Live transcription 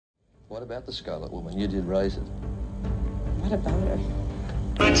What about the Scarlet Woman? You did raise it. What about her?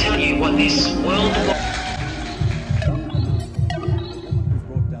 I tell you what this world...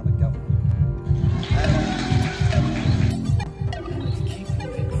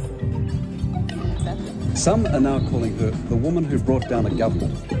 Some are now calling her the woman who brought down a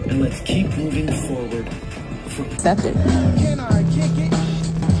government. And let's keep moving forward. Accepted. Can I kick it?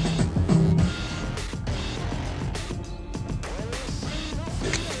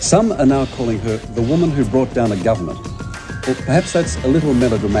 Some are now calling her the woman who brought down a government. Or perhaps that's a little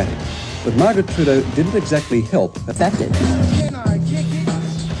melodramatic, but Margaret Trudeau didn't exactly help. Accepted. Can I kick it?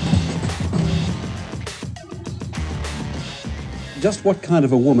 Just what kind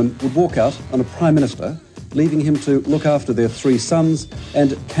of a woman would walk out on a Prime Minister, leaving him to look after their 3 sons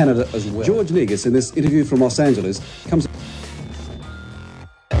and Canada as well? George Negus, in this interview from Los Angeles, comes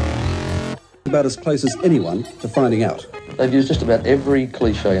about as close as anyone to finding out. They've used just about every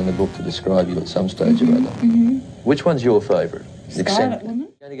cliche in the book to describe you at some stage or other. Which one's your favourite? Scarlet Woman.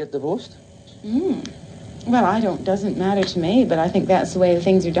 Going to get divorced? Well, doesn't matter to me, but I think that's the way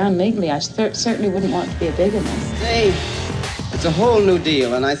things are done legally. I certainly wouldn't want to be a bigamist. Hey, it's a whole new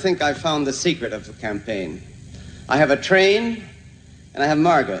deal, and I think I found the secret of the campaign. I have a train, and I have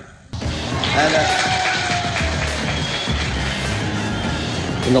Margaret.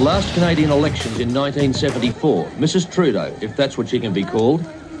 In the last Canadian elections in 1974, Mrs. Trudeau, if that's what she can be called,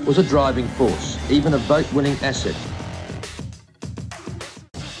 was a driving force, even a vote-winning asset.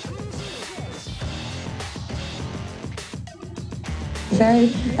 A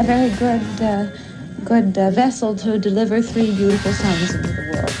very good vessel to deliver 3 beautiful sons into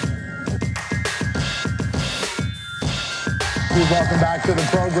the world. Welcome back to the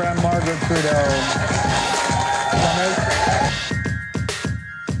program, Margaret Trudeau.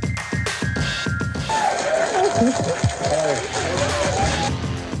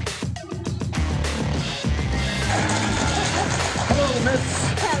 Hello, Miss.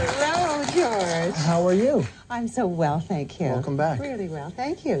 Hello, George. How are you? I'm so well, thank you. Welcome back. Really well,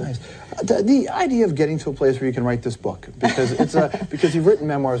 thank you. Nice. The idea of getting to a place where you can write this book, because it's because you've written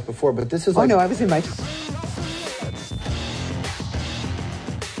memoirs before, but this is like... Oh, no, I was in my...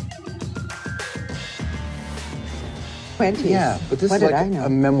 Yeah, but this What is did I like know? a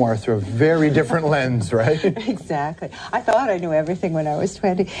memoir through a very different lens, right? Exactly. I thought I knew everything when I was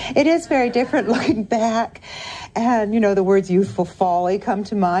 20. It is very different looking back. And, the words youthful folly come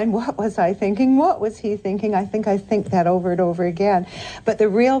to mind. What was I thinking? What was he thinking? I think that over and over again. But the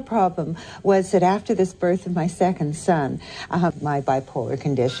real problem was that after this birth of my second son, I have my bipolar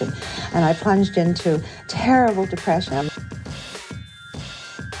condition, and I plunged into terrible depression.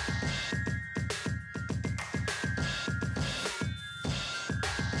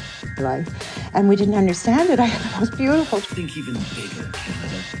 Life, and we didn't understand it. I had the most beautiful... Think even bigger,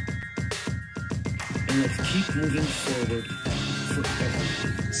 Canada. And let's keep moving forward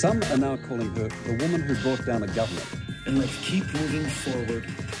forever. Some are now calling her the woman who brought down a government. And let's keep moving forward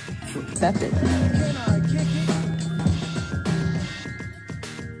forever. Accepted. Can I kick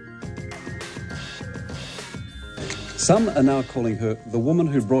it? Some are now calling her the woman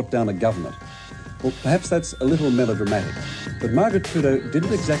who brought down a government. Well, perhaps that's a little melodramatic, but Margaret Trudeau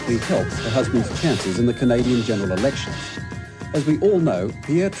didn't exactly help her husband's chances in the Canadian general elections. As we all know,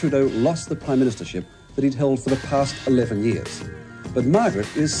 Pierre Trudeau lost the prime ministership that he'd held for the past 11 years. But Margaret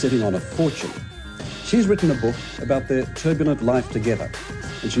is sitting on a fortune. She's written a book about their turbulent life together,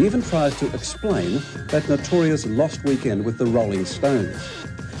 and she even tries to explain that notorious lost weekend with the Rolling Stones.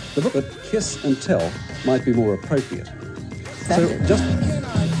 The book that Kiss and Tell might be more appropriate. So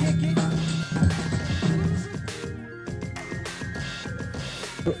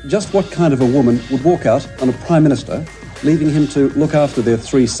just what kind of a woman would walk out on a Prime Minister, leaving him to look after their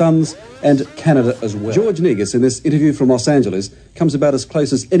 3 sons and Canada as well? George Negus, in this interview from Los Angeles, comes about as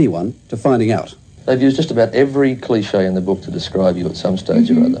close as anyone to finding out. They've used just about every cliche in the book to describe you at some stage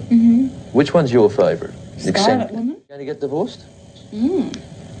or other. Which one's your favourite? Scarlet Woman. Going to get divorced?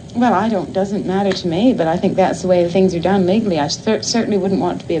 Well, doesn't matter to me, but I think that's the way things are done legally. I certainly wouldn't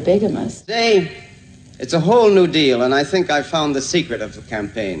want to be a bigamist. Today, it's a whole new deal, and I think I found the secret of the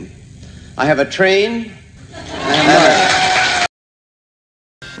campaign. I have a train, and I have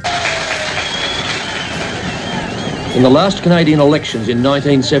In the last Canadian elections in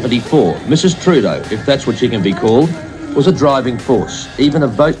 1974, Mrs. Trudeau, if that's what she can be called, was a driving force, even a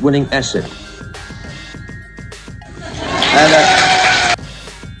vote-winning asset.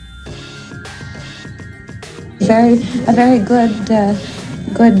 A very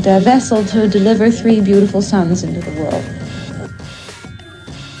good vessel to deliver 3 beautiful sons into the world.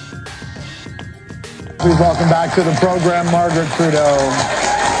 Please welcome back to the program, Margaret Trudeau.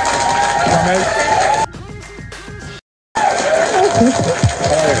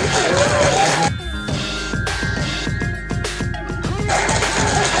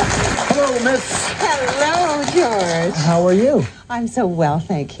 I'm so well,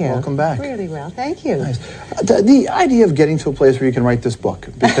 thank you. Welcome back. Really well, thank you. Nice. The idea of getting to a place where you can write this book,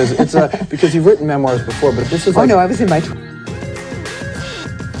 because it's because you've written memoirs before, but this is like... Oh no, I was in my...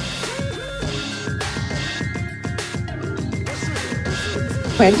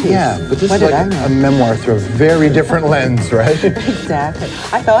 Yeah, but this is like a memoir through a very different lens, right? Exactly.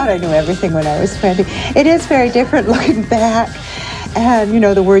 I thought I knew everything when I was 20. It is very different looking back. And, you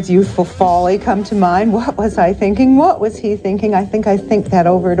know, the words youthful folly come to mind. What was I thinking? What was he thinking? I think that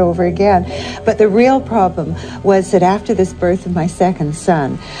over and over again. But the real problem was that after this birth of my second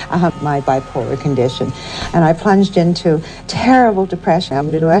son, I had my bipolar condition, and I plunged into terrible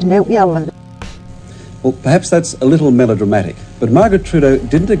depression. Well, perhaps that's a little melodramatic, but Margaret Trudeau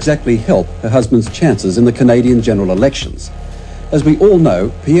didn't exactly help her husband's chances in the Canadian general elections. As we all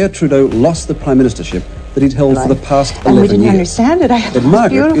know, Pierre Trudeau lost the prime ministership that he'd held for the past 11 years. And we didn't understand it. I had but a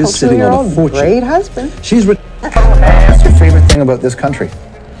Margaret beautiful is sitting on a fortune. Great husband. She's What's your favorite thing about this country?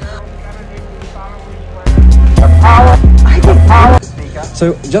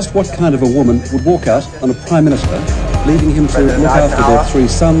 So just what kind of a woman would walk out on a prime minister, leaving him to look after their 3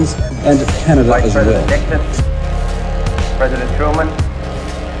 sons and Canada as well? Nixon, President Truman,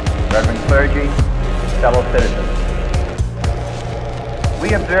 Reverend clergy, fellow citizens.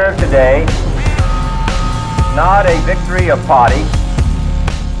 We observe today not a victory of party,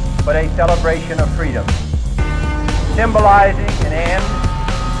 but a celebration of freedom, symbolizing an end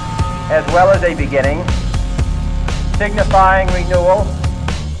as well as a beginning, signifying renewal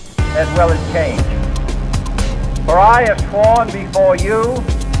as well as change. For I have sworn before you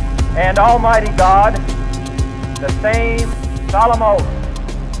and Almighty God the same solemn oath.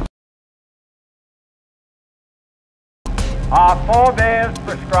 Our forebears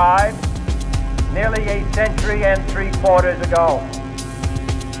prescribed nearly a century and 3/4 ago.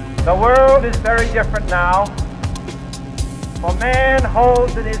 The world is very different now, for man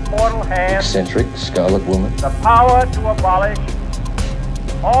holds in his mortal hand Eccentric Scarlet Woman. the power to abolish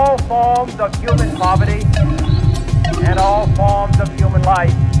all forms of human poverty and all forms of human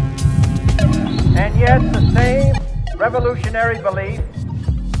life. And yet the same revolutionary belief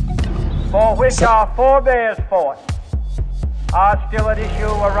for which our forebears fought are still at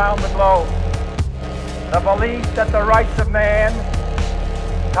issue around the globe. The belief that the rights of man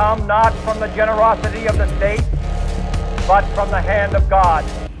come not from the generosity of the state, but from the hand of God.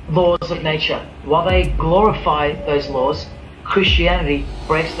 Laws of nature. While they glorify those laws, Christianity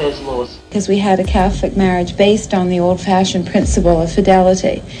breaks those laws. Because we had a Catholic marriage based on the old-fashioned principle of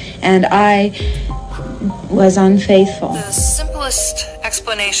fidelity, and I was unfaithful. The simplest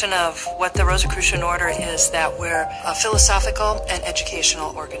explanation of what the Rosicrucian Order is that we're a philosophical and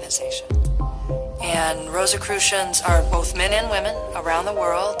educational organization. And Rosicrucians are both men and women around the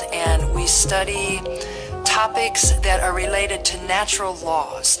world, and we study topics that are related to natural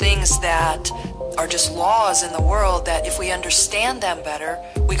laws, things that are just laws in the world that if we understand them better,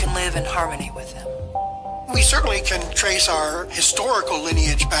 we can live in harmony with them. We certainly can trace our historical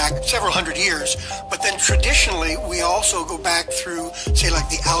lineage back several hundred years, but then traditionally we also go back through, say, like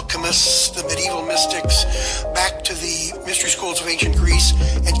the alchemists, the medieval mystics, back to the mystery schools of ancient Greece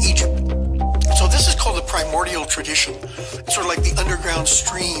and Egypt. So this is called the primordial tradition. It's sort of like the underground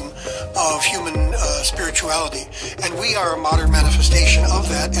stream of human spirituality. And we are a modern manifestation of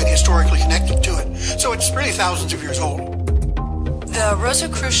that and historically connected to it. So it's really thousands of years old. The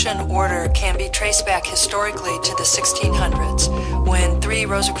Rosicrucian Order can be traced back historically to the 1600s, when 3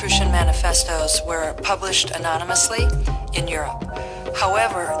 Rosicrucian manifestos were published anonymously in Europe.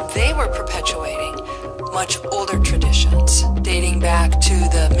 However, they were perpetuating much older traditions, dating back to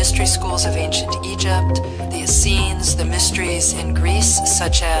the mystery schools of ancient Egypt, the Essenes, the mysteries in Greece,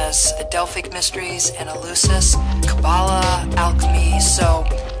 such as the Delphic mysteries and Eleusis, Kabbalah, alchemy. So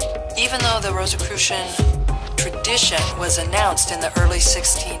even though the Rosicrucian tradition was announced in the early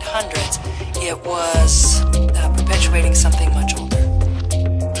 1600s, it was perpetuating something much older.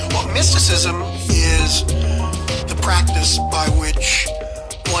 Well, mysticism is the practice by which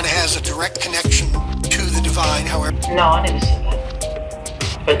one has a direct connection to the divine, however. No, I never said that.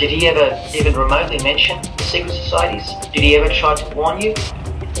 But did he ever even remotely mention the secret societies? Did he ever try to warn you?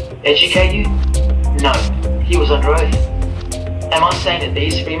 Educate you? No, he was under oath. Am I saying that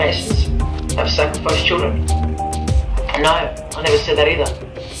these Freemasons have sacrificed children? No, I never said that either.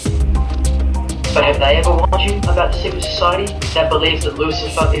 But have they ever warned you about the secret society that believes that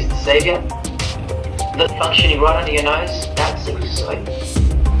Lucifer is the savior? That's functioning right under your nose, that secret society?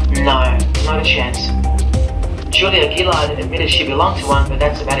 No, not a chance. Julia Gillard admitted she belonged to one, but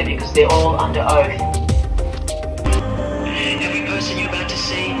that's about it because they're all under oath. Every person you're about to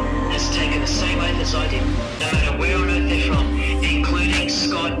see has taken the same oath as I did, no matter where on earth they're from.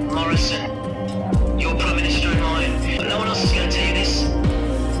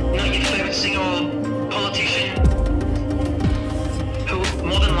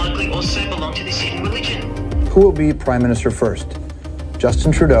 Who will be Prime Minister first?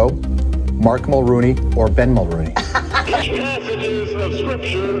 Justin Trudeau, Mark Mulrooney, or Ben Mulrooney? Which passages of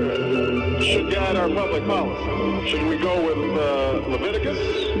Scripture should guide our public policy? Should we go with Leviticus?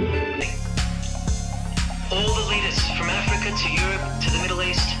 All the leaders from Africa to Europe to the Middle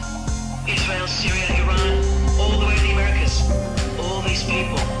East, Israel, Syria, Iran, all the way to the Americas, all these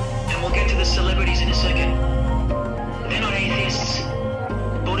people, and we'll get to the celebrities in a second. They're not atheists,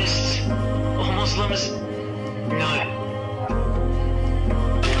 Buddhists, or Muslims. No.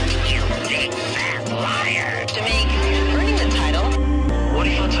 You big fat liar! To me, earning the title. What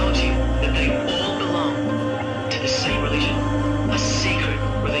if I told you that they all belong to the same religion? A secret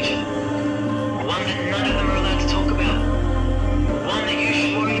religion. One that none of them are allowed to talk about. One that you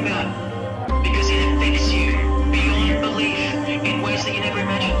should worry about. Because it affects you beyond belief in ways that you never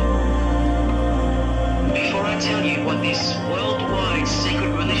imagined. Before I tell you what this worldwide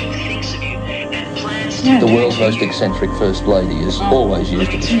secret religion thinks of you and plans to do The world's to most you, eccentric first lady is always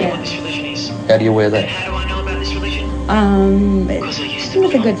used to describe. what this religion is. How do you wear that? How do I know about this religion?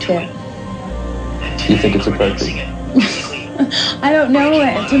 With a good fit. Do you think it's appropriate? I don't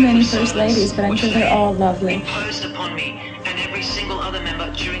know too many first ladies, but I'm sure they're all lovely. Imposed upon me and every single other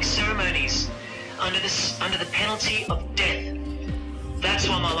member during ceremonies under the penalty of death. That's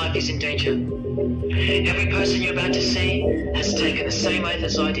why my life is in danger. Every person you're about to see has taken the same oath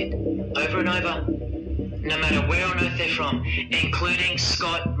as I did, over and over, no matter where on earth they're from, including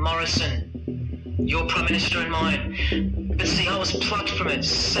Scott Morrison, your Prime Minister and mine. But see, I was plucked from it,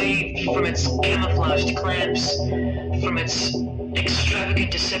 saved from its camouflaged clamps, from its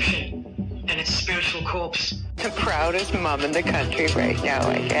extravagant deception, and its spiritual corpse. The proudest mom in the country right now,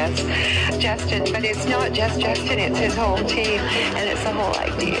 I guess. Justin, but it's not just Justin, it's his whole team, and it's the whole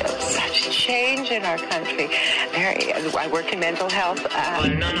idea of such change in our country. I work in mental health. By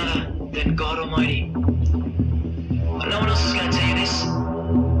none other than God Almighty. No one else is going to tell you this.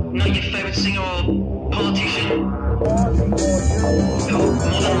 Not your favorite singer or politician. More than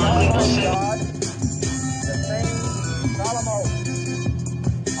likely will say. The same solemn oath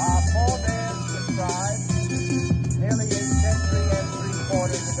our forebears prescribed nearly a century and 3/4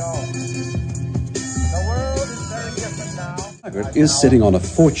 ago. The world is very different now. Margaret is sitting on a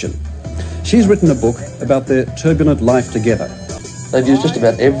fortune. She's written a book about their turbulent life together. They've used just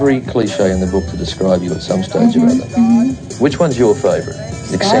about every cliche in the book to describe you at some stage or other. Which one's your favourite?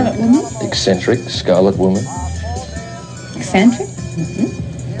 Scarlet Woman. Eccentric, Scarlet Woman. Eccentric?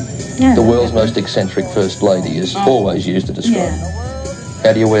 Yeah. The world's most eccentric first lady is always used to describe. Yeah.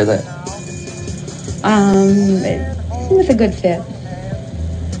 How do you wear that? With a good fit.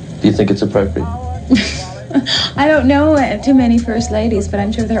 Do you think it's appropriate? I don't know too many first ladies, but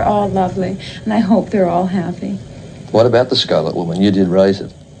I'm sure they're all lovely, and I hope they're all happy. What about the Scarlet Woman? You did raise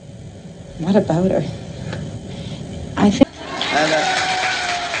it. What about her? I think...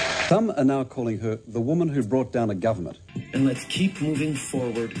 Some are now calling her the woman who brought down a government. And let's keep moving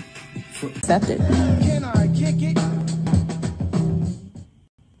forward. Accepted. Can I kick it?